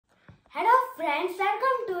friends,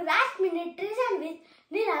 welcome to Last Minute Revision with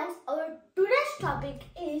Nilansh. Our today's topic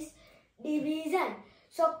is division.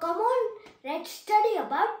 So come on, let's study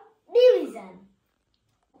about division.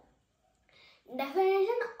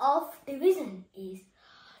 Definition of division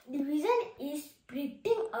is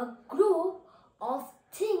splitting a group of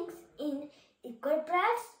things in equal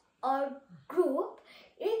parts or group.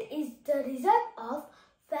 It is the result of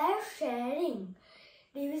fair sharing.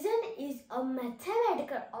 Division is a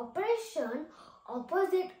mathematical operation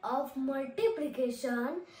opposite of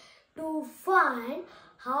multiplication to find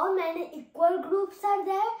how many equal groups are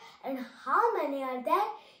there and how many are there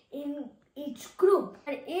in each group.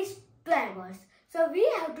 There is 12. So we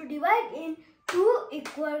have to divide in two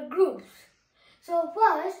equal groups. So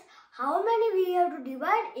first, how many we have to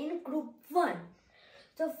divide in group 1?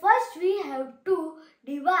 So first we have to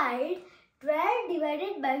divide 12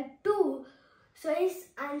 divided by 2. So its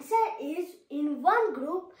answer is in one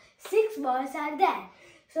group 6 balls are there.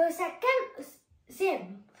 So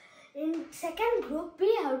in second group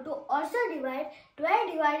we have to also divide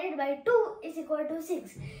 12 divided by 2 is equal to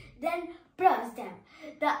 6. Then plus them.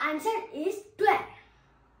 The answer is 12.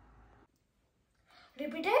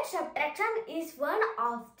 Repeated subtraction is one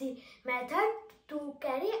of the methods to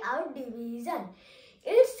carry out division.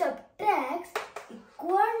 It subtracts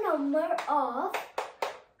equal number of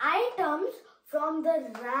items from the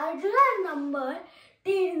regular number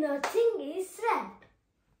till nothing is left.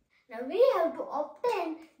 Now we have to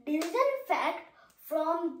obtain division fact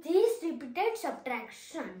from this repeated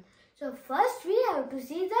subtraction. So first we have to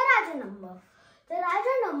see the larger number. The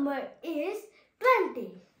larger number is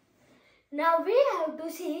 20. Now we have to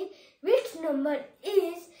see which number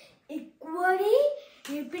is equally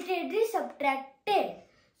repeatedly subtracted.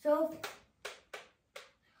 So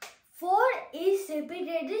 4 is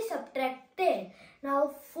repeatedly subtracted. Now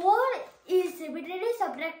 4 is repeatedly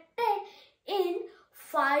subtracted in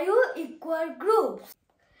 5 equal groups.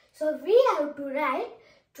 So we have to write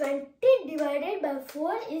 20 divided by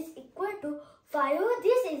 4 is equal to 5.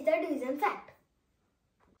 This is the division fact.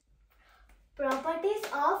 Properties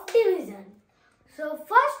of division. So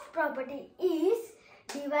first property is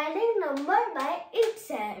dividing number by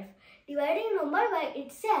itself. Dividing number by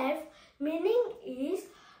itself meaning is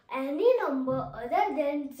any number other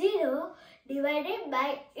than 0 divided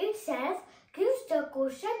by itself gives the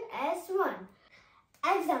quotient as 1.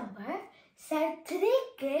 Example, set 3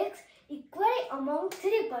 cakes equally among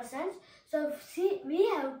 3 persons. So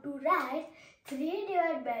we have to write 3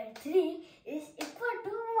 divided by 3 is equal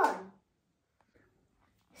to 1.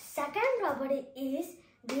 Second property is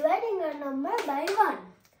dividing a number by 1.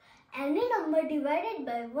 Any number divided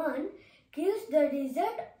by 1 gives the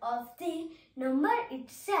result of the number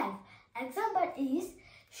itself. Example is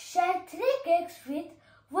share 3 cakes with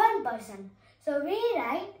 1 person. So we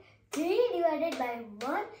write 3 divided by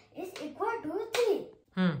 1 is equal to 3.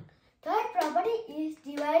 Third property is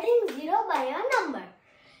dividing 0 by a number.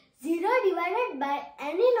 0 divided by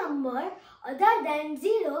any number other than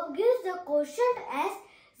 0 gives the quotient as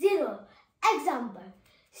 0. Example,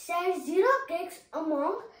 share 0 cakes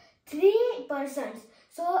among 3 persons.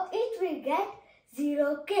 So it will get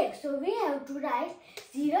 0 cakes. So we have to write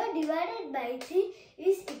 0 divided by 3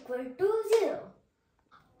 is equal to 0.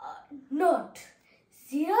 Note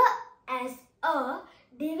 0 as a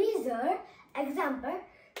divisor. Example,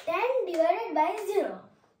 10 divided by 0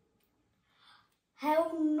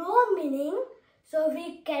 have no meaning. So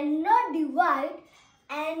we cannot divide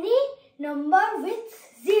any number with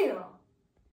 0.